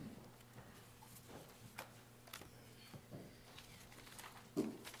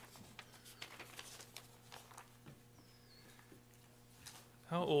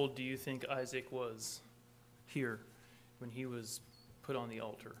How old do you think Isaac was here when he was put on the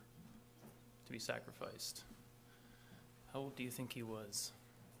altar to be sacrificed? How old do you think he was?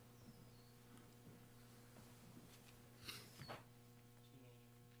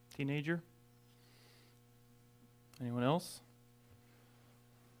 Teenager? Anyone else?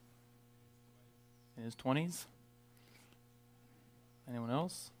 In his 20s? Anyone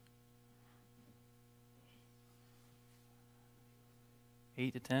else?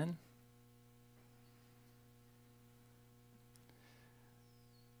 8 to 10?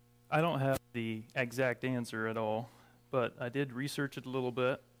 I don't have the exact answer at all, but I did research it a little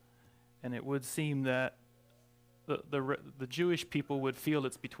bit, and it would seem that the Jewish people would feel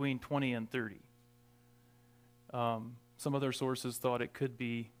it's between 20 and 30. Some other sources thought it could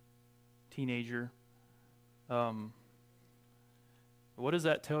be teenager. What does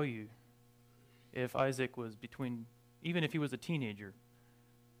that tell you? If Isaac was between, even if he was a teenager,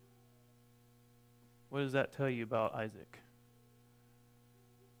 what does that tell you about Isaac?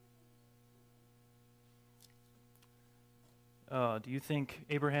 Do you think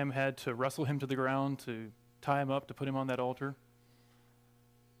Abraham had to wrestle him to the ground to tie him up to put him on that altar?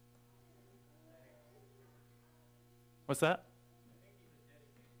 What's that?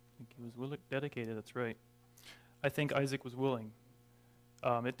 I think he was dedicated, that's right. I think Isaac was willing.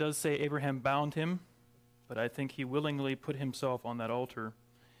 It does say Abraham bound him, but I think he willingly put himself on that altar.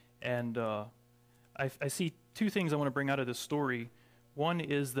 And I see two things I want to bring out of this story. One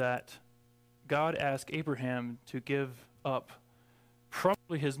is that God asked Abraham to give up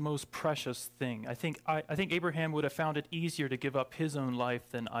probably his most precious thing. I think Abraham would have found it easier to give up his own life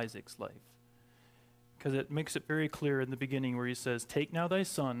than Isaac's life, because it makes it very clear in the beginning where he says, "Take now thy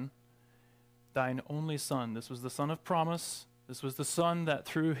son, thine only son." This was the son of promise. This was the son that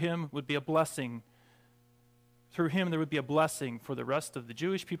through him would be a blessing. Through him there would be a blessing for the rest of the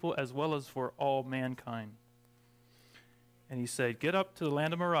Jewish people as well as for all mankind. And he said, "Get up to the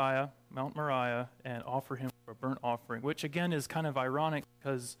land of Moriah, Mount Moriah, and offer him a burnt offering," which again is kind of ironic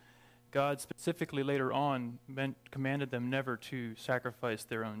because God specifically later on commanded them never to sacrifice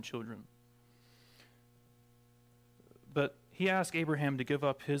their own children. But he asked Abraham to give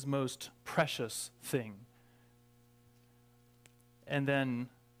up his most precious thing. And then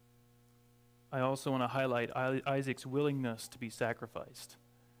I also want to highlight Isaac's willingness to be sacrificed.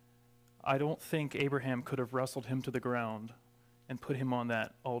 I don't think Abraham could have wrestled him to the ground and put him on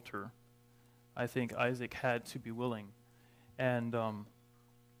that altar. I think Isaac had to be willing. And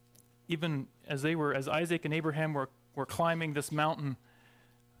even as Isaac and Abraham were climbing this mountain,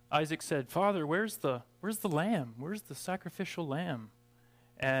 Isaac said, "Father, where's the lamb? Where's the sacrificial lamb?"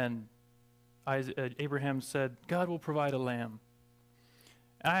 And Abraham said, "God will provide a lamb."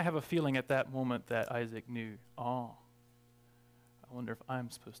 And I have a feeling at that moment that Isaac knew, I wonder if I'm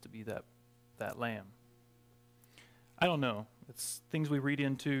supposed to be that lamb. I don't know. It's things we read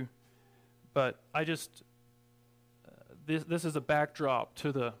into, but I just, this is a backdrop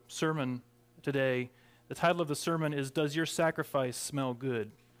to the sermon today. The title of the sermon is, "Does Your Sacrifice Smell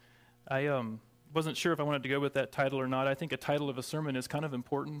Good?" I wasn't sure if I wanted to go with that title or not. I think a title of a sermon is kind of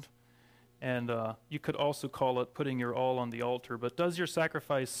important. And you could also call it "Putting Your All on the Altar." But does your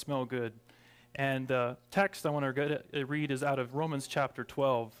sacrifice smell good? And the text I want to read is out of Romans chapter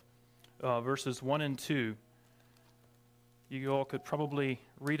 12, verses 1 and 2. You all could probably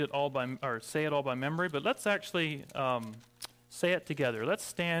read it all or say it all by memory, but let's actually say it together. Let's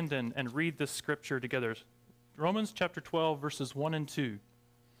stand and read this scripture together. Romans chapter 12, verses 1 and 2.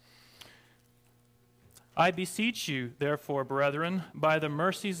 "I beseech you, therefore, brethren, by the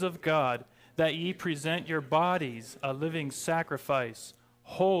mercies of God, that ye present your bodies a living sacrifice,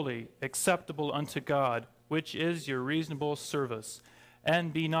 holy, acceptable unto God, which is your reasonable service.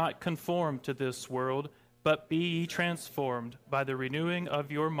 And be not conformed to this world, but be ye transformed by the renewing of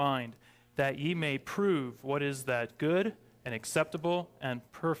your mind, that ye may prove what is that good and acceptable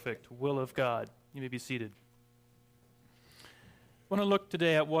and perfect will of God." You may be seated. I want to look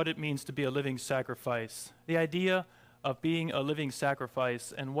today at what it means to be a living sacrifice, the idea of being a living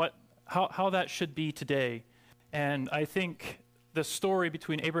sacrifice, and how that should be today. And I think the story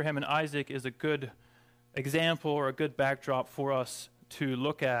between Abraham and Isaac is a good example or a good backdrop for us to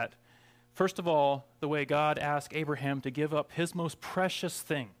look at. First of all, the way God asked Abraham to give up his most precious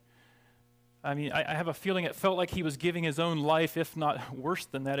thing. I mean, I have a feeling it felt like he was giving his own life, if not worse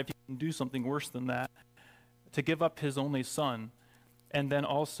than that, if you can do something worse than that, to give up his only son. And then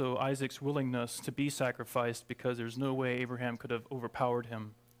also Isaac's willingness to be sacrificed, because there's no way Abraham could have overpowered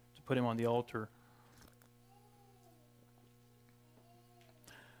him to put him on the altar.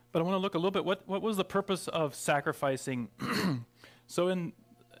 But I want to look a little bit, what was the purpose of sacrificing? So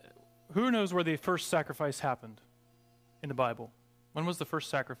who knows where the first sacrifice happened in the Bible? When was the first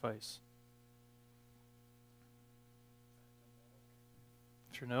sacrifice?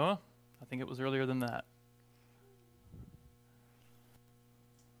 Sure, Noah? I think it was earlier than that.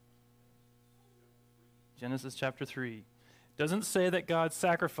 Genesis chapter 3. Doesn't say that God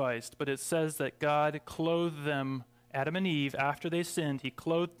sacrificed, but it says that God clothed them, Adam and Eve, after they sinned, he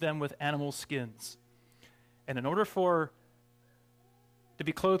clothed them with animal skins. And in order to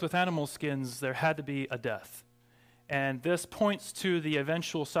be clothed with animal skins, there had to be a death. And this points to the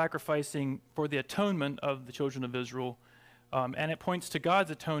eventual sacrificing for the atonement of the children of Israel. And it points to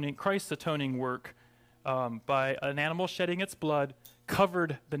Christ's atoning work by an animal shedding its blood,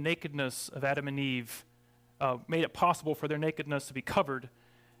 covered the nakedness of Adam and Eve, made it possible for their nakedness to be covered,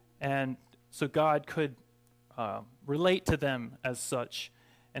 and so God could relate to them as such.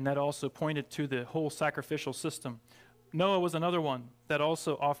 And that also pointed to the whole sacrificial system. Noah was another one that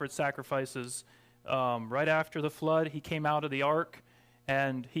also offered sacrifices. Right after the flood, he came out of the ark,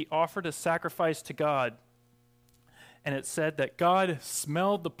 and he offered a sacrifice to God. And it said that God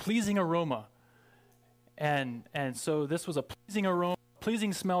smelled the pleasing aroma. And so this was a pleasing aroma,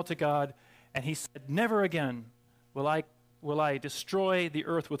 pleasing smell to God. And he said, never again will I destroy the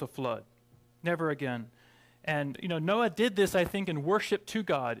earth with a flood. Never again. And, Noah did this, I think, in worship to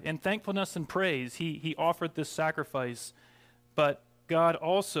God, in thankfulness and praise. He offered this sacrifice. But God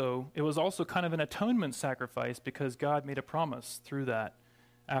it was also kind of an atonement sacrifice, because God made a promise through that,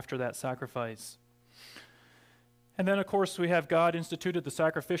 after that sacrifice. And then, of course, we have God instituted the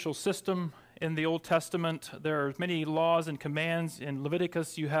sacrificial system in the Old Testament. There are many laws and commands. In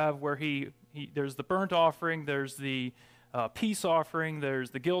Leviticus, you have where there's the burnt offering, there's the peace offering,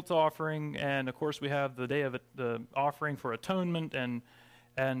 there's the guilt offering, and of course we have the day of the offering for atonement, and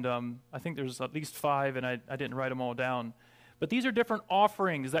I think there's at least 5, and I didn't write them all down. But these are different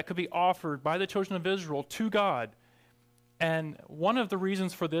offerings that could be offered by the children of Israel to God. And one of the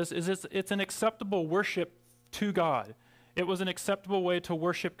reasons for this is it's an acceptable worship to God. It was an acceptable way to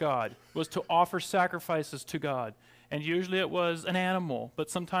worship God, was to offer sacrifices to God. And usually it was an animal, but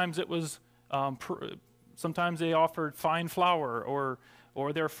sometimes it was sometimes they offered fine flour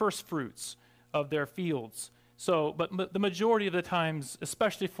or their first fruits of their fields. So, but the majority of the times,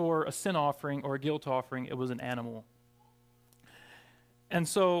 especially for a sin offering or a guilt offering, it was an animal. And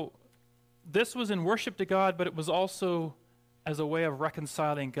so this was in worship to God, but it was also as a way of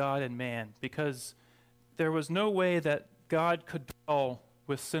reconciling God and man, because there was no way that God could dwell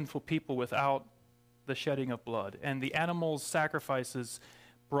with sinful people without the shedding of blood. And the animals' sacrifices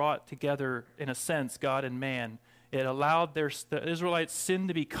brought together, in a sense, God and man. It allowed the Israelites' sin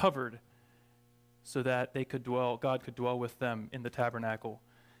to be covered so that God could dwell with them in the tabernacle.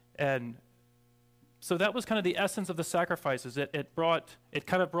 And so that was kind of the essence of the sacrifices. It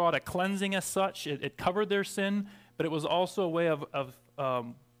kind of brought a cleansing as such. It covered their sin, but it was also a way of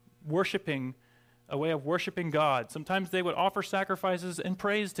worshiping God. Sometimes they would offer sacrifices in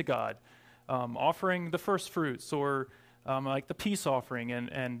praise to God, offering the first fruits, or like the peace offering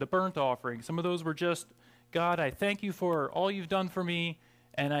and the burnt offering. Some of those were just, God, I thank you for all you've done for me,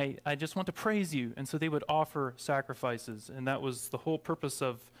 and I just want to praise you. And so they would offer sacrifices, and that was the whole purpose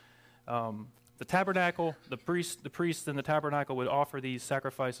of the tabernacle. The priests in the tabernacle would offer these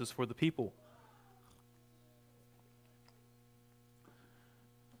sacrifices for the people.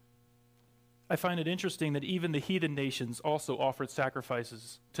 I find it interesting that even the heathen nations also offered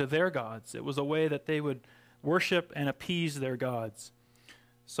sacrifices to their gods. It was a way that they would worship and appease their gods.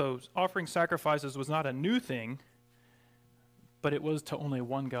 So offering sacrifices was not a new thing, but it was to only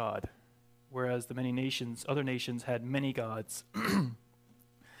one God, whereas other nations had many gods.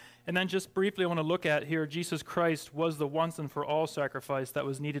 And then just briefly, I want to look at here, Jesus Christ was the once and for all sacrifice that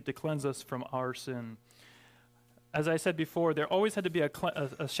was needed to cleanse us from our sin. As I said before, there always had to be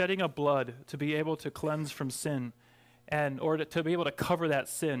a shedding of blood to be able to cleanse from sin, or to be able to cover that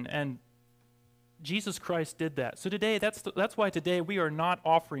sin. And Jesus Christ did that. So today, that's why today we are not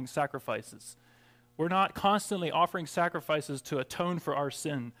offering sacrifices. We're not constantly offering sacrifices to atone for our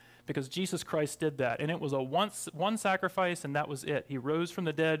sin, because Jesus Christ did that. And it was one sacrifice, and that was it. He rose from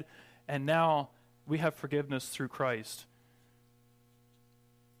the dead, and now we have forgiveness through Christ.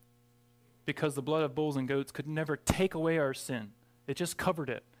 Because the blood of bulls and goats could never take away our sin. It just covered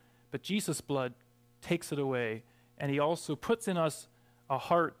it. But Jesus' blood takes it away. And he also puts in us a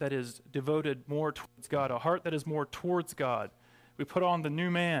heart that is devoted more towards God, a heart that is more towards God. We put on the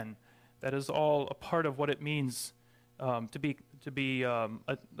new man. That is all a part of what it means to be a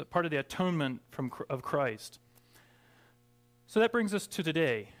part of the atonement of Christ. So that brings us to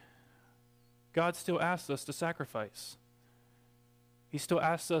today. God still asks us to sacrifice. He still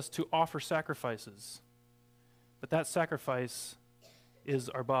asks us to offer sacrifices. But that sacrifice is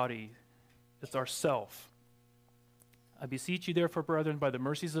our body. It's our self. I beseech you, therefore, brethren, by the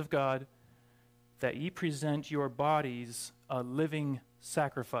mercies of God, that ye present your bodies a living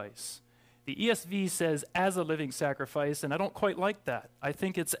sacrifice. The ESV says as a living sacrifice, and I don't quite like that. I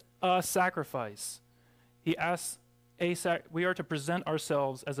think it's a sacrifice. He asks, we are to present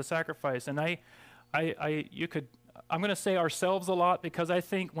ourselves as a sacrifice. And I'm going to say ourselves a lot because I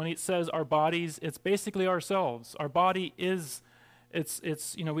think when it says our bodies, it's basically ourselves. Our body is,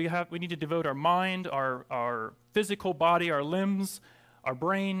 we need to devote our mind, our physical body, our limbs, our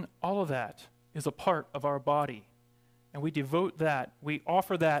brain, all of that is a part of our body. And we devote that, we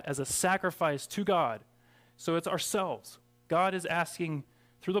offer that as a sacrifice to God. So it's ourselves. God is asking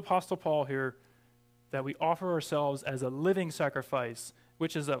through the Apostle Paul here that we offer ourselves as a living sacrifice,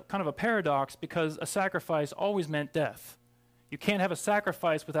 which is a kind of a paradox because a sacrifice always meant death. You can't have a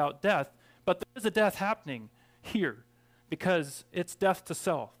sacrifice without death, but there is a death happening here because it's death to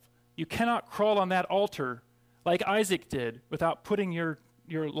self. You cannot crawl on that altar like Isaac did without putting your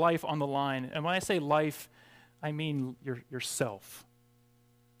life on the line. And when I say life, I mean yourself.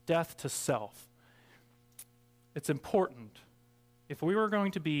 Death to self. It's important. If we are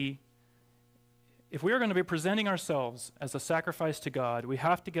going to be presenting ourselves as a sacrifice to God, we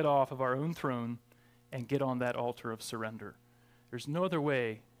have to get off of our own throne and get on that altar of surrender. There's no other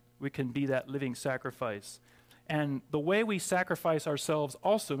way we can be that living sacrifice. And the way we sacrifice ourselves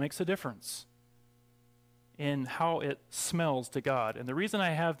also makes a difference in how it smells to God. And the reason I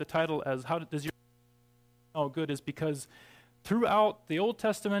have the title as How Does Your Smell Good is because throughout the Old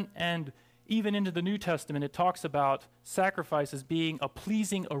Testament and even into the New Testament, it talks about sacrifices being a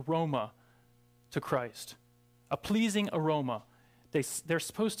pleasing aroma to Christ. A pleasing aroma. They're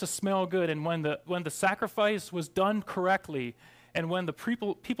supposed to smell good, and when the sacrifice was done correctly, and when the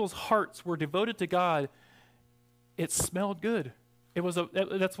people's hearts were devoted to God, it smelled good.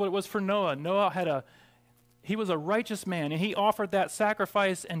 That's what it was for Noah. He was a righteous man, and he offered that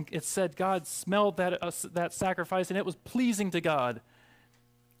sacrifice, and it said God smelled that sacrifice, and it was pleasing to God.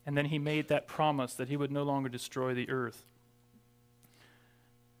 And then he made that promise that he would no longer destroy the earth.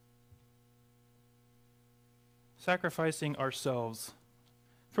 Sacrificing ourselves.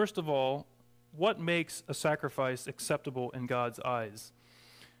 First of all, what makes a sacrifice acceptable in God's eyes?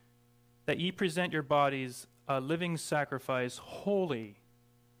 That ye present your bodies a living sacrifice, holy,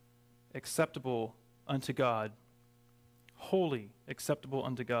 acceptable unto God. Holy, acceptable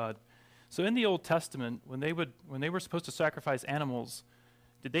unto God. So in the Old Testament, when they were supposed to sacrifice animals,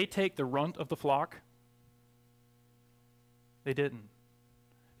 did they take the runt of the flock? They didn't.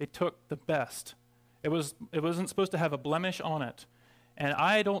 They took the best. It wasn't supposed to have a blemish on it. And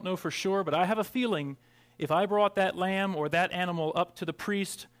I don't know for sure, but I have a feeling if I brought that lamb or that animal up to the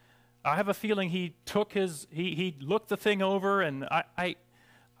priest, I have a feeling he looked the thing over, and I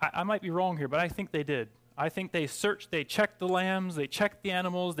might be wrong here, but I think they did. I think they checked the lambs, they checked the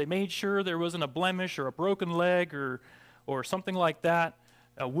animals, they made sure there wasn't a blemish or a broken leg or something like that,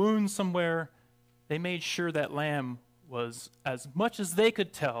 a wound somewhere. They made sure that lamb was, as much as they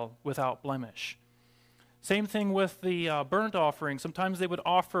could tell, without blemish. Same thing with the burnt offering. Sometimes they would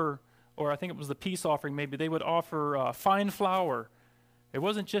offer, or I think it was the peace offering maybe, they would offer fine flour. It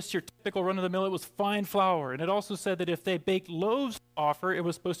wasn't just your typical run-of-the-mill, it was fine flour. And it also said that if they baked loaves to offer, it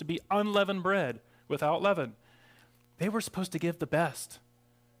was supposed to be unleavened bread without leaven. They were supposed to give the best.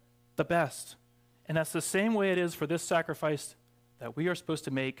 The best. And that's the same way it is for this sacrifice that we are supposed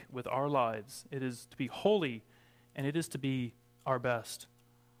to make with our lives. It is to be holy, and it is to be our best.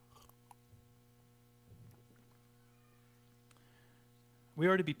 We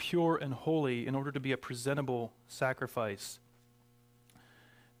are to be pure and holy in order to be a presentable sacrifice.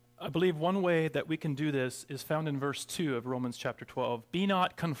 I believe one way that we can do this is found in verse 2 of Romans chapter 12. Be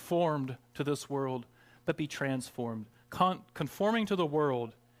not conformed to this world, but be transformed. Conforming to the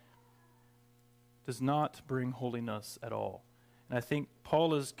world does not bring holiness at all. And I think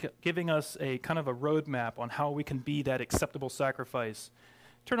Paul is giving us a kind of a roadmap on how we can be that acceptable sacrifice.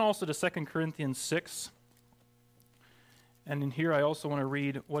 Turn also to 2 Corinthians 6. And in here I also want to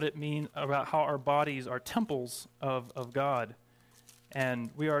read what it means about how our bodies are temples of God. And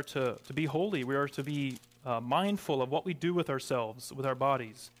we are to be holy. We are to be mindful of what we do with ourselves, with our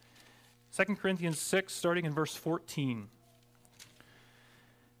bodies. 2 Corinthians 6, starting in verse 14.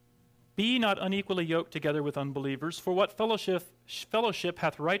 Be not unequally yoked together with unbelievers, for what fellowship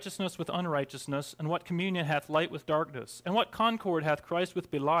hath righteousness with unrighteousness, and what communion hath light with darkness? And what concord hath Christ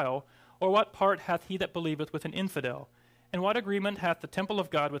with Belial, or what part hath he that believeth with an infidel? And what agreement hath the temple of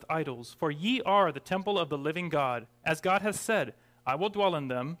God with idols? For ye are the temple of the living God, as God hath said, I will dwell in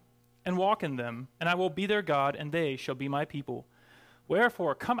them and walk in them, and I will be their God, and they shall be my people.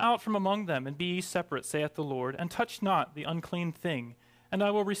 Wherefore, come out from among them, and be ye separate, saith the Lord, and touch not the unclean thing, and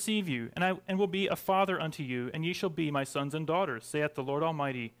I will receive you, and will be a father unto you, and ye shall be my sons and daughters, saith the Lord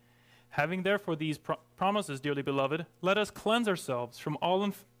Almighty. Having therefore these promises, dearly beloved, let us cleanse ourselves from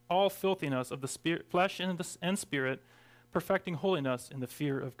all filthiness of the spirit, flesh and spirit, perfecting holiness in the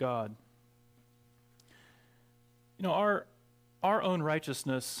fear of God. You know, our own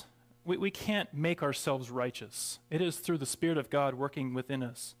righteousness, we can't make ourselves righteous. It is through the Spirit of God working within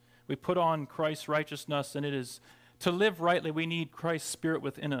us. We put on Christ's righteousness, and it is to live rightly, we need Christ's Spirit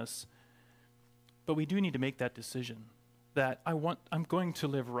within us. But we do need to make that decision that I'm going to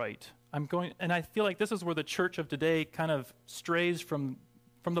live right. And I feel like this is where the church of today kind of strays from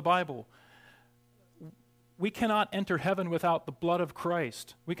the Bible. We cannot enter heaven without the blood of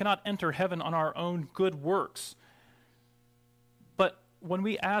Christ. We cannot enter heaven on our own good works. But when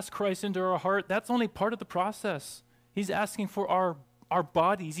we ask Christ into our heart, that's only part of the process. He's asking for our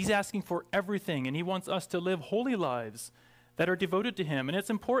bodies. He's asking for everything, and he wants us to live holy lives that are devoted to him. And it's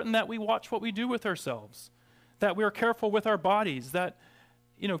important that we watch what we do with ourselves, that we are careful with our bodies, that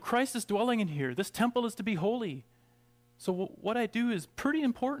Christ is dwelling in here. This temple is to be holy. So what I do is pretty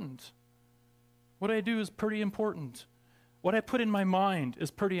important. What I do is pretty important. What I put in my mind is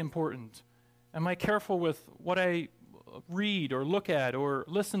pretty important. Am I careful with what I read or look at or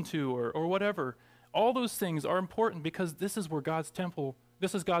listen to or whatever? All those things are important because this is where God's temple,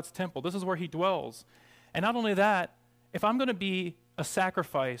 this is God's temple. This is where he dwells. And not only that, if I'm going to be a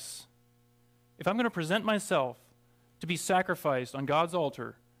sacrifice, if I'm going to present myself to be sacrificed on God's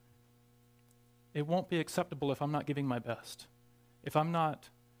altar, it won't be acceptable if I'm not giving my best. If I'm not,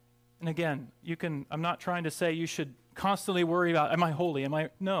 and again, I'm not trying to say you should constantly worry about, am I holy?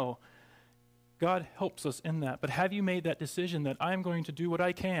 No. God helps us in that. But have you made that decision that I'm going to do what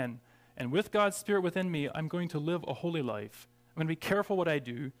I can, and with God's Spirit within me, I'm going to live a holy life. I'm going to be careful what I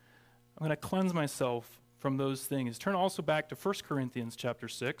do. I'm going to cleanse myself from those things. Turn also back to 1 Corinthians chapter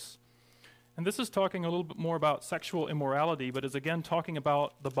 6. And this is talking a little bit more about sexual immorality, but is again talking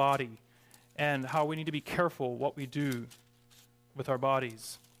about the body and how we need to be careful what we do with our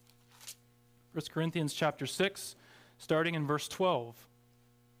bodies. 1 Corinthians chapter 6, starting in verse 12.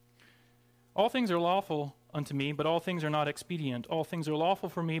 All things are lawful unto me, but all things are not expedient. All things are lawful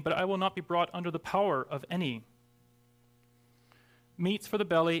for me, but I will not be brought under the power of any. Meats for the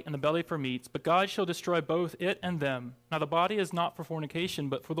belly, and the belly for meats, but God shall destroy both it and them. Now the body is not for fornication,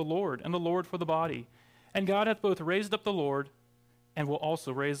 but for the Lord, and the Lord for the body. And God hath both raised up the Lord, and will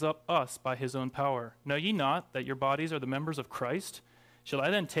also raise up us by his own power. Know ye not that your bodies are the members of Christ? Shall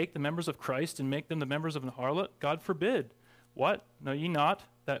I then take the members of Christ and make them the members of an harlot? God forbid. What? Know ye not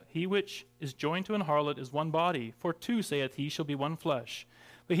that he which is joined to an harlot is one body? For two, saith he, shall be one flesh.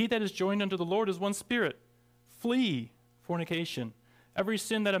 But he that is joined unto the Lord is one spirit. Flee fornication. Every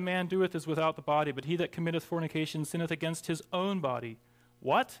sin that a man doeth is without the body, but he that committeth fornication sinneth against his own body.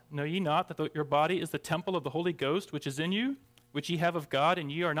 What? Know ye not that your body is the temple of the Holy Ghost, which is in you, which ye have of God,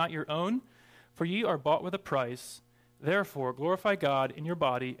 and ye are not your own? For ye are bought with a price. Therefore glorify God in your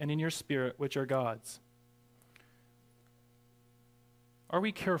body and in your spirit, which are God's. Are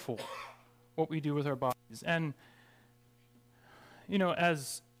we careful what we do with our bodies? And,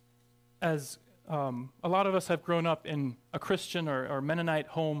 as a lot of us have grown up in a Christian or Mennonite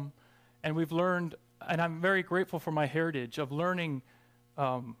home, and we've learned, and I'm very grateful for my heritage of learning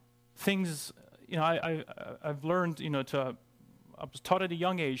things. I've learned, I was taught at a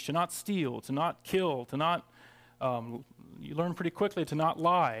young age to not steal, to not kill, to not, you learn pretty quickly to not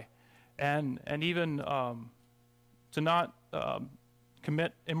lie, and even to not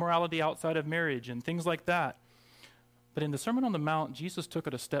commit immorality outside of marriage and things like that. But in the Sermon on the Mount, Jesus took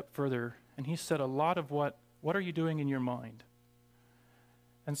it a step further, and he said a lot of what are you doing in your mind?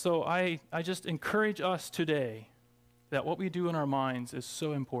 And so I just encourage us today that what we do in our minds is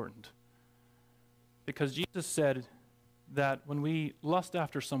so important. Because Jesus said that when we lust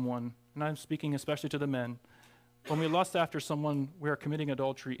after someone, and I'm speaking especially to the men, when we lust after someone, we are committing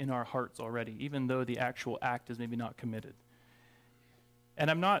adultery in our hearts already, even though the actual act is maybe not committed. And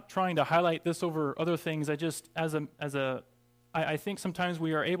I'm not trying to highlight this over other things. I think sometimes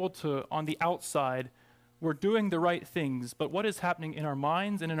we are able to, on the outside, we're doing the right things, but what is happening in our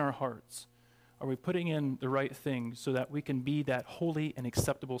minds and in our hearts? Are we putting in the right things so that we can be that holy and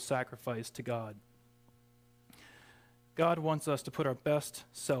acceptable sacrifice to God? God wants us to put our best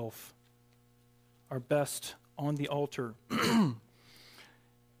self, our best on the altar. And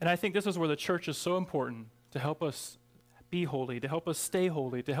I think this is where the church is so important, to help us be holy, to help us stay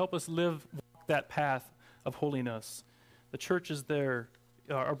holy, to help us walk that path of holiness, The church is there.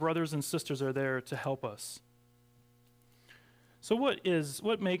 Our brothers and sisters are there to help us. So what is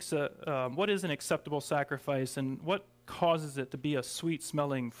an acceptable sacrifice, and what causes it to be a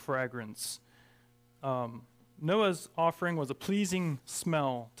sweet-smelling fragrance? Noah's offering was a pleasing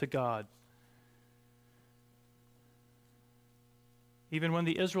smell to God. Even when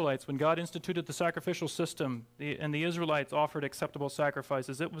God instituted the sacrificial system, and the Israelites offered acceptable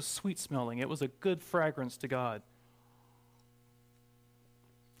sacrifices, it was sweet-smelling. It was a good fragrance to God.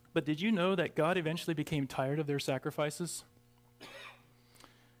 But did you know that God eventually became tired of their sacrifices?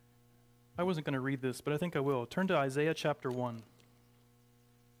 I wasn't going to read this, but I think I will. Turn to Isaiah chapter 1.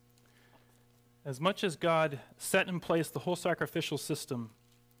 As much as God set in place the whole sacrificial system,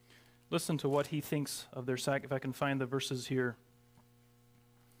 listen to what he thinks of their sacrifice. If I can find the verses here.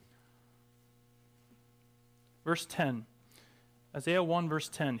 Verse 10. Isaiah 1, verse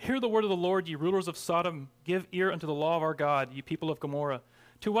 10. Hear the word of the Lord, ye rulers of Sodom. Give ear unto the law of our God, ye people of Gomorrah.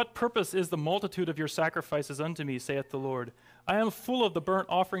 To what purpose is the multitude of your sacrifices unto me, saith the Lord? I am full of the burnt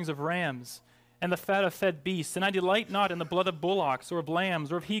offerings of rams, and the fat of fed beasts, and I delight not in the blood of bullocks, or of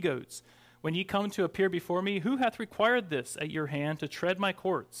lambs, or of he-goats. When ye come to appear before me, who hath required this at your hand to tread my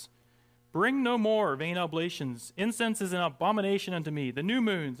courts? Bring no more vain oblations. Incense is an abomination unto me. The new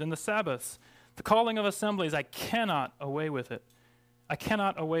moons and the Sabbaths, the calling of assemblies, I cannot away with it. I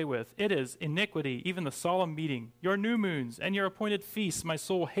cannot away with. It is iniquity, even the solemn meeting. Your new moons and your appointed feasts my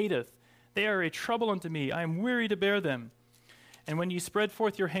soul hateth. They are a trouble unto me. I am weary to bear them. And when ye spread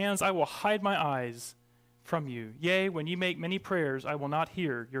forth your hands, I will hide my eyes from you. Yea, when ye make many prayers, I will not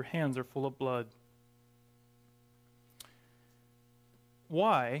hear. Your hands are full of blood.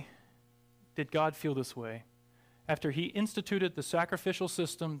 Why did God feel this way? After he instituted the sacrificial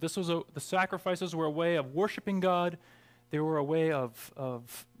system, the sacrifices were a way of worshiping God. They were a way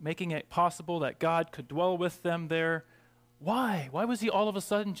of making it possible that God could dwell with them there. Why? Why was he all of a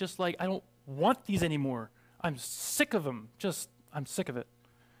sudden just like, I don't want these anymore. I'm sick of them. I'm sick of it.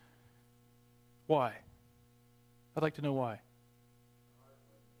 Why? I'd like to know why.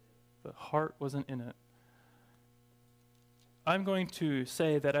 The heart wasn't in it. I'm going to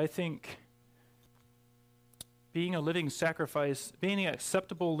say that I think being a living sacrifice, being an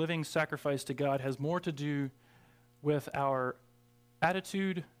acceptable living sacrifice to God has more to do with our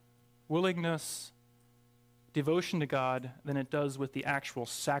attitude, willingness, devotion to God than it does with the actual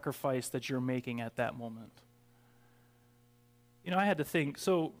sacrifice that you're making at that moment. You know, I had to think,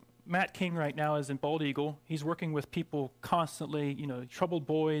 so Matt King right now is in Bald Eagle. He's working with people constantly, troubled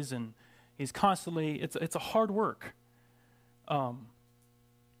boys, and he's constantly, it's a hard work.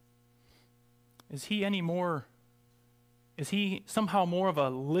 Is he somehow more of a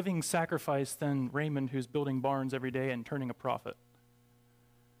living sacrifice than Raymond, who's building barns every day and turning a profit?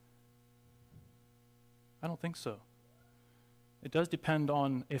 I don't think so. It does depend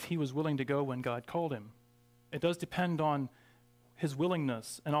on if he was willing to go when God called him. It does depend on his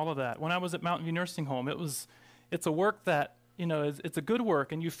willingness and all of that. When I was at Mountain View Nursing Home, it's a work that, it's a good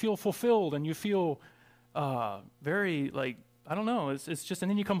work, and you feel fulfilled, and you feel very, I don't know, it's just,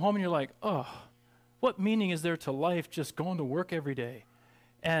 and then you come home and you're like, oh, what meaning is there to life just going to work every day?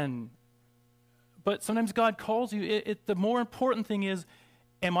 But sometimes God calls you. The more important thing is,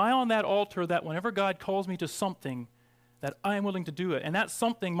 am I on that altar that whenever God calls me to something, that I am willing to do it? And that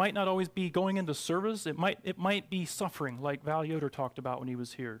something might not always be going into service. It might be suffering, like Val Yoder talked about when he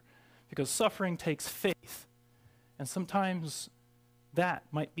was here, because suffering takes faith. And sometimes that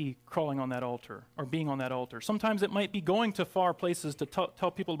might be crawling on that altar or being on that altar. Sometimes it might be going to far places to tell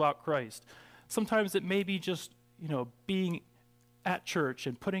people about Christ. Sometimes it may be just, being at church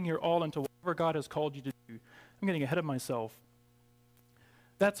and putting your all into whatever God has called you to do. I'm getting ahead of myself.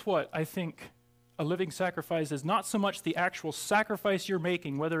 That's what I think a living sacrifice is. Not so much the actual sacrifice you're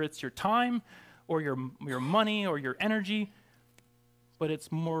making, whether it's your time or your money or your energy, but it's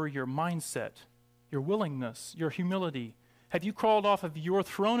more your mindset, your willingness, your humility. Have you crawled off of your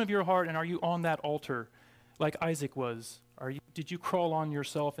throne of your heart, and are you on that altar like Isaac was? Did you crawl on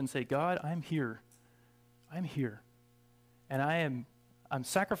yourself and say, God, I'm here. I'm here. And I'm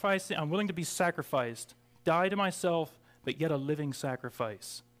sacrificing, I'm willing to be sacrificed, die to myself, but yet a living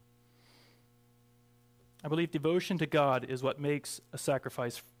sacrifice. I believe devotion to God is what makes a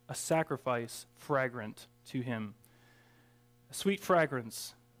sacrifice fragrant to him. A sweet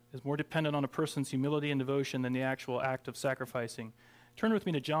fragrance is more dependent on a person's humility and devotion than the actual act of sacrificing. Turn with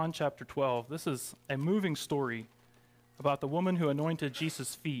me to John chapter 12. This is a moving story about the woman who anointed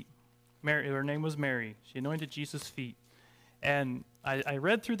Jesus' feet. Her name was Mary. She anointed Jesus' feet. And I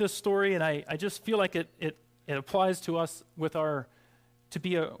read through this story, and I just feel like it applies to us with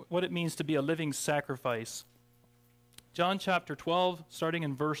what it means to be a living sacrifice. John chapter 12, starting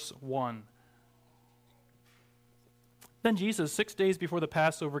in verse 1. Then Jesus, 6 days before the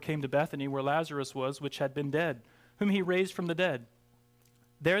Passover, came to Bethany, where Lazarus was, which had been dead, whom he raised from the dead.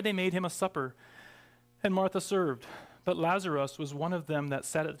 There they made him a supper, and Martha served. But Lazarus was one of them that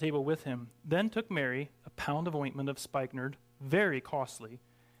sat at the table with him. Then took Mary a pound of ointment of spikenard, very costly,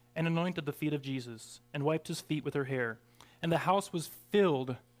 and anointed the feet of Jesus, and wiped his feet with her hair. And the house was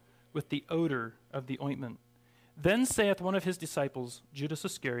filled with the odor of the ointment. Then saith one of his disciples, Judas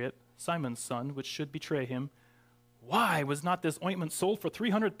Iscariot, Simon's son, which should betray him, Why was not this ointment sold for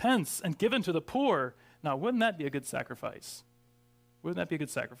 300 pence and given to the poor? Now, wouldn't that be a good sacrifice? Wouldn't that be a good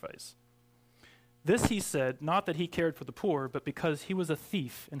sacrifice? This he said, not that he cared for the poor, but because he was a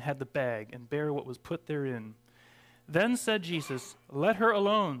thief and had the bag and bare what was put therein. Then said Jesus, Let her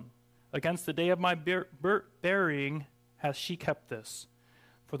alone. Against the day of my burying hath she kept this.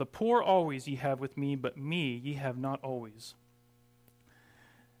 For the poor always ye have with me, but me ye have not always.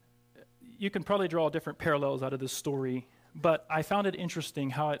 You can probably draw different parallels out of this story, but I found it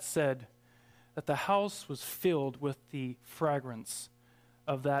interesting how it said that the house was filled with the fragrance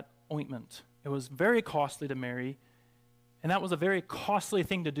of that ointment. It was very costly to Mary, and that was a very costly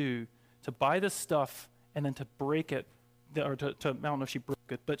thing to do, to buy this stuff and then to break it, or to I don't know if she broke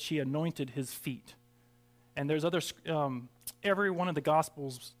it, but she anointed his feet. And there's every one of the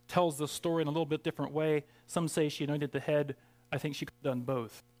Gospels tells this story in a little bit different way. Some say she anointed the head. I think she could have done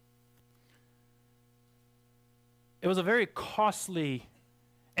both. It was a very costly,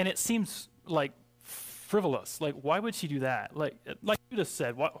 and it seems like frivolous. Like, why would she do that? Like Judas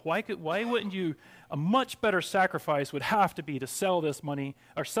said, why wouldn't you? A much better sacrifice would have to be to sell this money,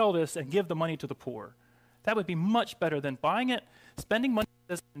 or sell this and give the money to the poor. That would be much better than buying it, spending money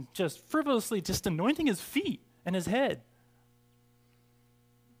on this, and just frivolously just anointing his feet and his head.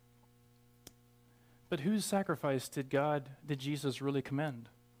 But whose sacrifice did Jesus really commend?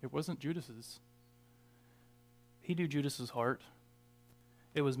 It wasn't Judas's. He knew Judas's heart.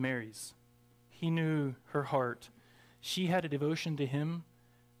 It was Mary's. He knew her heart. She had a devotion to him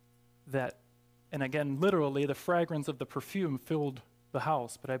that, and again, literally, the fragrance of the perfume filled the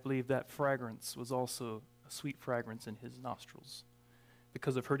house, but I believe that fragrance was also a sweet fragrance in his nostrils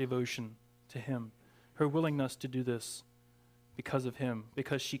because of her devotion to him, her willingness to do this because of him,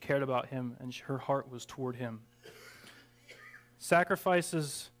 because she cared about him and her heart was toward him.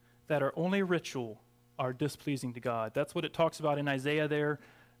 Sacrifices that are only ritual are displeasing to God. That's what it talks about in Isaiah there.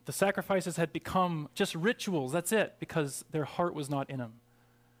 The sacrifices had become just rituals, that's it, because their heart was not in them.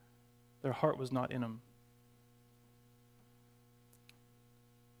 Their heart was not in them.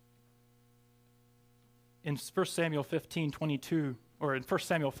 In 1 Samuel 15:22, or in 1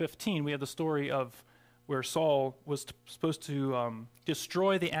 Samuel 15, we have the story of where Saul was supposed to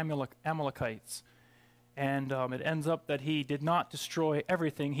destroy the Amalekites. And it ends up that he did not destroy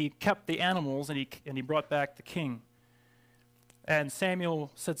everything. He kept the animals, and he brought back the king. And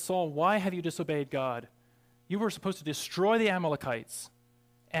Samuel said, Saul, why have you disobeyed God? You were supposed to destroy the Amalekites.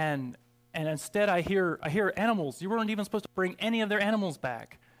 And instead I hear animals. You weren't even supposed to bring any of their animals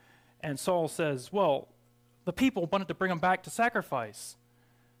back. And Saul says, well, the people wanted to bring them back to sacrifice.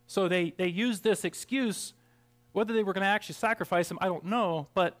 So they used this excuse. Whether they were going to actually sacrifice them, I don't know.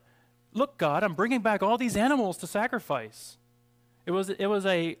 But look, God, I'm bringing back all these animals to sacrifice. It was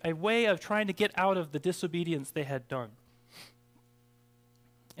a way of trying to get out of the disobedience they had done.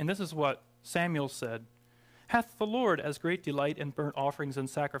 And this is what Samuel said. Hath the Lord as great delight in burnt offerings and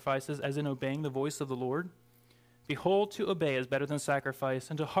sacrifices as in obeying the voice of the Lord? Behold, to obey is better than sacrifice,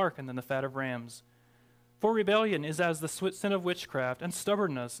 and to hearken than the fat of rams. For rebellion is as the sin of witchcraft, and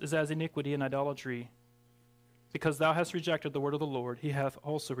stubbornness is as iniquity and idolatry. Because thou hast rejected the word of the Lord, he hath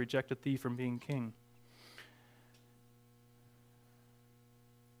also rejected thee from being king.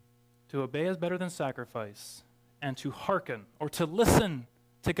 To obey is better than sacrifice, and to hearken, or to listen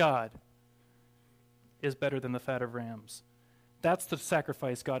to God, is better than the fat of rams. That's the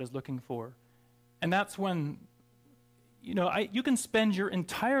sacrifice God is looking for. And that's when, you can spend your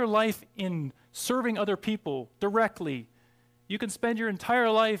entire life in serving other people directly. You can spend your entire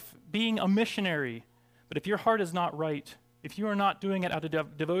life being a missionary. But if your heart is not right, if you are not doing it out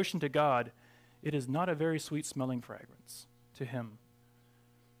of devotion to God, it is not a very sweet-smelling fragrance to him.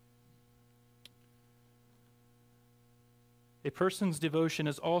 A person's devotion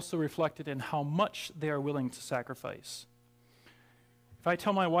is also reflected in how much they are willing to sacrifice. If I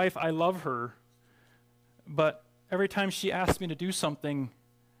tell my wife I love her, but every time she asks me to do something,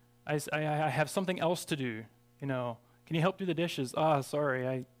 I have something else to do. Can you help do the dishes? Sorry,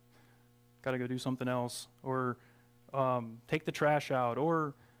 I got to go do something else. Or take the trash out.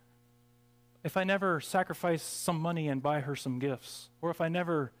 Or if I never sacrifice some money and buy her some gifts, or if I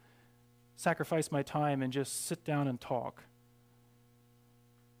never sacrifice my time and just sit down and talk,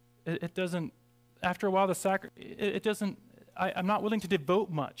 it doesn't, after a while, I'm not willing to devote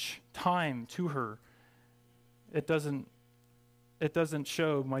much time to her. It doesn't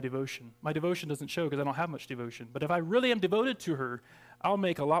show my devotion. My devotion doesn't show because I don't have much devotion. But if I really am devoted to her, I'll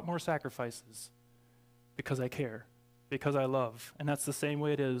make a lot more sacrifices because I care, because I love. And that's the same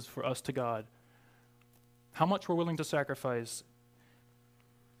way it is for us to God. How much we're willing to sacrifice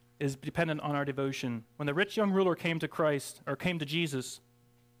is dependent on our devotion. When the rich young ruler came to Christ, or came to Jesus,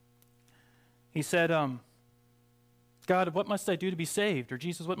 he said, God, what must I do to be saved? Or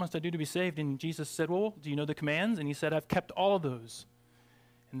Jesus, what must I do to be saved? And Jesus said, well, do you know the commands? And he said, I've kept all of those.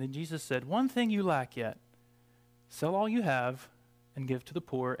 And then Jesus said, one thing you lack yet. Sell all you have and give to the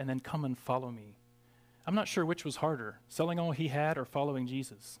poor, and then come and follow me. I'm not sure which was harder, selling all he had or following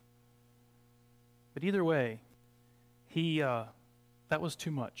Jesus. But either way, that was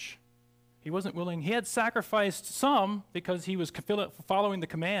too much. He wasn't willing. He had sacrificed some because he was following the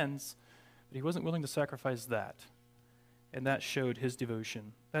commands, but he wasn't willing to sacrifice that. And that showed his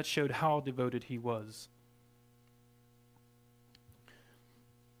devotion. That showed how devoted he was.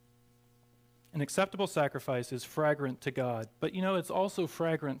 An acceptable sacrifice is fragrant to God, but it's also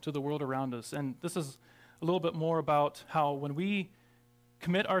fragrant to the world around us. And this is a little bit more about how when we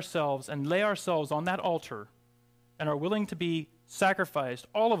commit ourselves and lay ourselves on that altar and are willing to be sacrificed,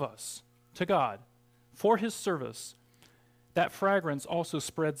 all of us, to God for his service, that fragrance also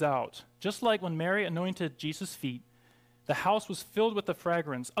spreads out. Just like when Mary anointed Jesus' feet, the house was filled with the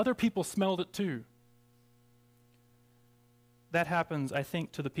fragrance. Other people smelled it too. That happens, I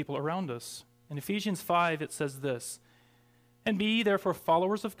think, to the people around us. In Ephesians 5, it says this, and be ye therefore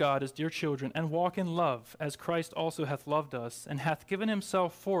followers of God as dear children, and walk in love, as Christ also hath loved us, and hath given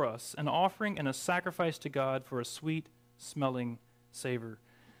himself for us, an offering and a sacrifice to God for a sweet-smelling savor.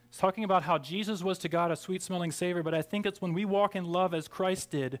 It's talking about how Jesus was to God a sweet-smelling savor, but I think it's when we walk in love as Christ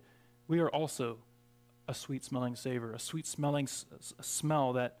did, we are also a sweet-smelling savor, a sweet-smelling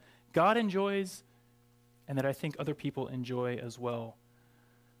smell that God enjoys and that I think other people enjoy as well.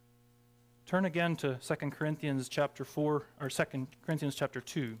 Turn again to 2 Corinthians chapter 4, or 2 Corinthians chapter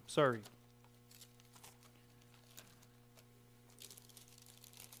 2, sorry.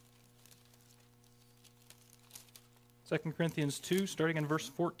 2 Corinthians 2, starting in verse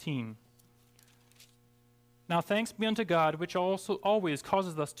 14. Now thanks be unto God, which also always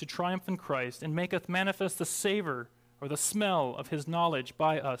causes us to triumph in Christ, and maketh manifest the savor, or the smell of his knowledge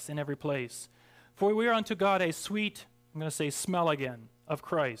by us in every place. For we are unto God a sweet, I'm going to say smell again, of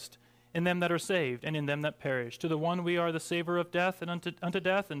Christ, in them that are saved, and in them that perish. To the one we are the savor of death, and unto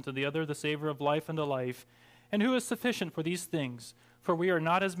death, and to the other the savor of life unto life. And who is sufficient for these things? For we are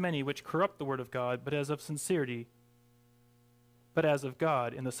not as many which corrupt the word of God, but as of sincerity, but as of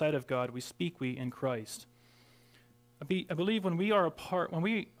God, in the sight of God, we speak we in Christ. I believe when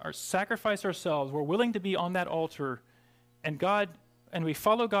we sacrifice ourselves, we're willing to be on that altar, and we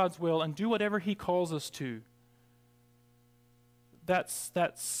follow God's will and do whatever he calls us to,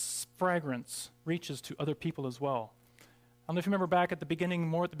 that fragrance reaches to other people as well. I don't know if you remember back at the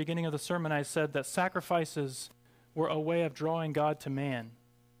beginning of the sermon, I said that sacrifices were a way of drawing God to man.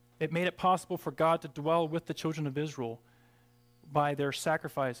 It made it possible for God to dwell with the children of Israel by their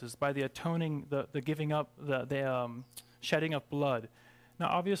sacrifices, by the atoning, the giving up, the shedding of blood. Now,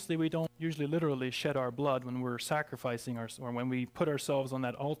 obviously, we don't usually literally shed our blood when we're sacrificing or when we put ourselves on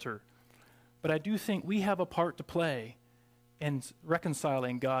that altar. But I do think we have a part to play in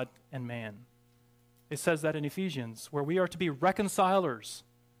reconciling God and man. It says that in Ephesians, where we are to be reconcilers.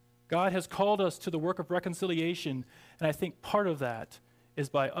 God has called us to the work of reconciliation, and I think part of that is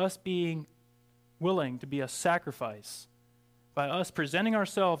by us being willing to be a sacrifice, by us presenting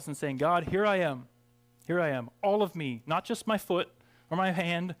ourselves and saying, God, here I am, all of me, not just my foot or my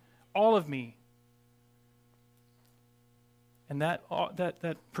hand, all of me. And that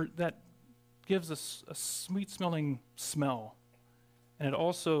gives us a sweet-smelling smell. And it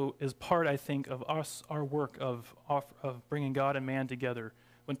also is part, I think, of our work of bringing God and man together.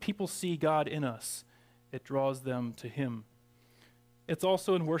 When people see God in us, it draws them to him. It's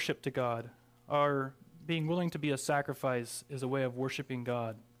also in worship to God. Our being willing to be a sacrifice is a way of worshiping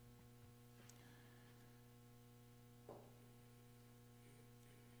God.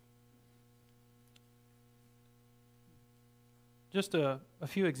 Just a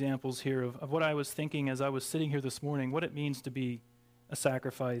few examples here of what I was thinking as I was sitting here this morning, what it means to be a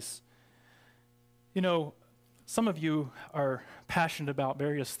sacrifice. You know, some of you are passionate about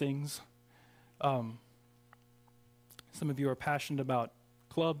various things. Some of you are passionate about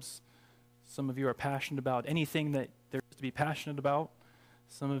clubs. Some of you are passionate about anything that there is to be passionate about.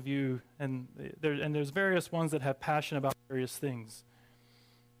 Some of you, and there's various ones that have passion about various things.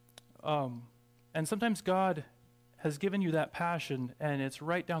 And sometimes God has given you that passion, and it's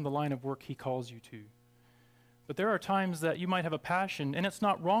right down the line of work he calls you to. But there are times that you might have a passion, and it's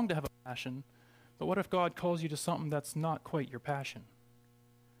not wrong to have a passion, but what if God calls you to something that's not quite your passion?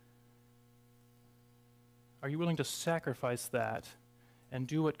 Are you willing to sacrifice that and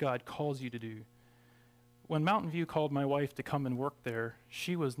do what God calls you to do? When Mountain View called my wife to come and work there,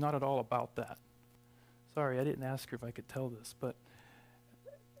 she was not at all about that. Sorry, I didn't ask her if I could tell this, but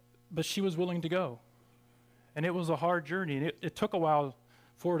she was willing to go. And it was a hard journey, and it took a while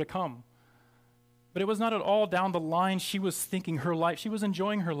for her to come. But it was not at all down the line. She was thinking her life. She was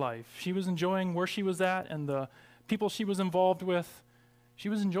enjoying her life. She was enjoying where she was at and the people she was involved with. She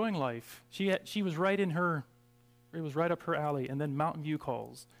was enjoying life. She was right in her, it was right up her alley. And then Mountain View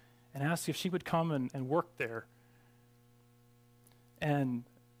calls and asks if she would come and work there. And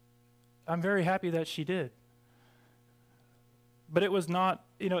I'm very happy that she did. But it was not,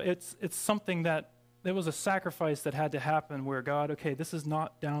 it's something that, there was a sacrifice that had to happen where God, okay, this is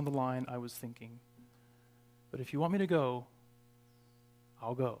not down the line I was thinking. But if you want me to go,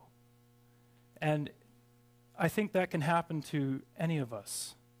 I'll go. And I think that can happen to any of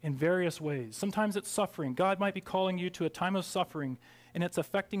us in various ways. Sometimes it's suffering. God might be calling you to a time of suffering, and it's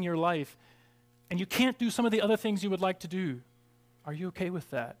affecting your life, and you can't do some of the other things you would like to do. Are you okay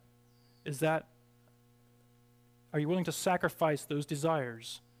with that? Are you willing to sacrifice those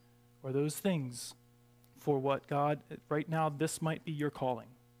desires or those things for what God, right now, this might be your calling?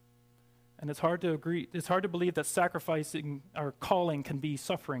 And it's hard to agree, it's hard to believe that sacrificing our calling can be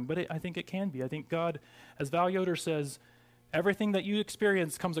suffering, but I think it can be. I think God, as Val Yoder says, everything that you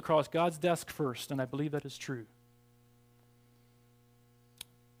experience comes across God's desk first, and I believe that is true.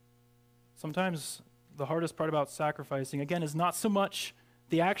 Sometimes the hardest part about sacrificing, again, is not so much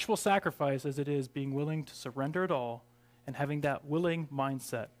the actual sacrifice as it is being willing to surrender it all and having that willing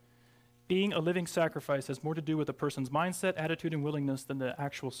mindset. Being a living sacrifice has more to do with a person's mindset, attitude, and willingness than the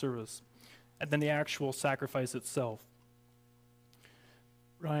actual service, and than the actual sacrifice itself.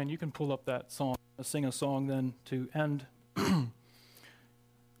 Ryan, you can pull up that song. I'll sing a song then to end.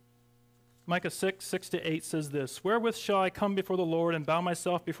 Micah 6:6-8 says this: Wherewith shall I come before the Lord and bow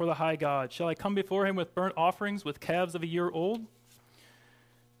myself before the high God? Shall I come before him with burnt offerings, with calves of a year old?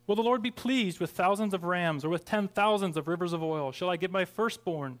 Will the Lord be pleased with thousands of rams, or with 10,000s of rivers of oil? Shall I give my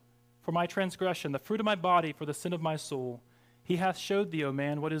firstborn for my transgression, the fruit of my body for the sin of my soul? He hath showed thee, O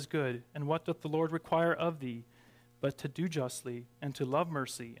man, what is good, and what doth the Lord require of thee, but to do justly, and to love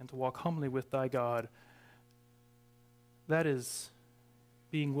mercy, and to walk humbly with thy God. That is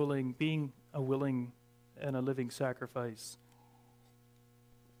being a willing and a living sacrifice.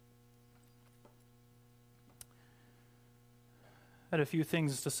 I had a few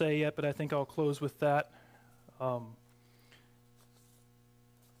things to say yet, but I think I'll close with that.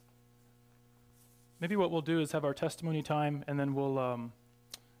 Maybe what we'll do is have our testimony time, and then we'll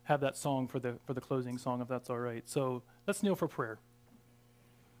have that song for the closing song, if that's all right. So let's kneel for prayer.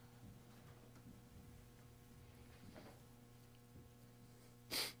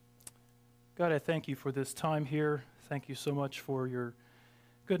 God, I thank you for this time here. Thank you so much for your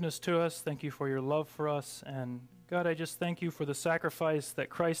goodness to us. Thank you for your love for us. And God, I just thank you for the sacrifice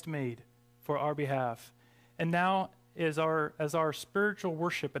that Christ made for our behalf. And now, as our spiritual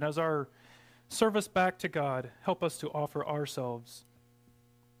worship and as our service back to God, help us to offer ourselves.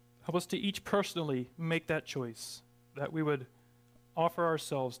 Help us to each personally make that choice, that we would offer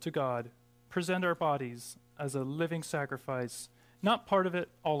ourselves to God, present our bodies as a living sacrifice, not part of it,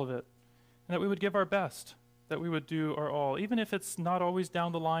 all of it, and that we would give our best, that we would do our all, even if it's not always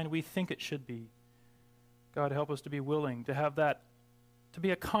down the line we think it should be. God, help us to be willing to have that, to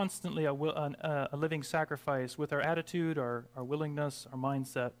be constantly a living sacrifice with our attitude, our willingness, our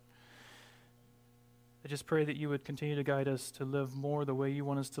mindset. I just pray that you would continue to guide us to live more the way you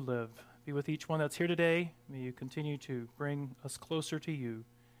want us to live. Be with each one that's here today. May you continue to bring us closer to you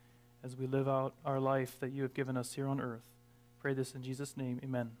as we live out our life that you have given us here on earth. Pray this in Jesus' name,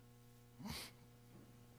 amen.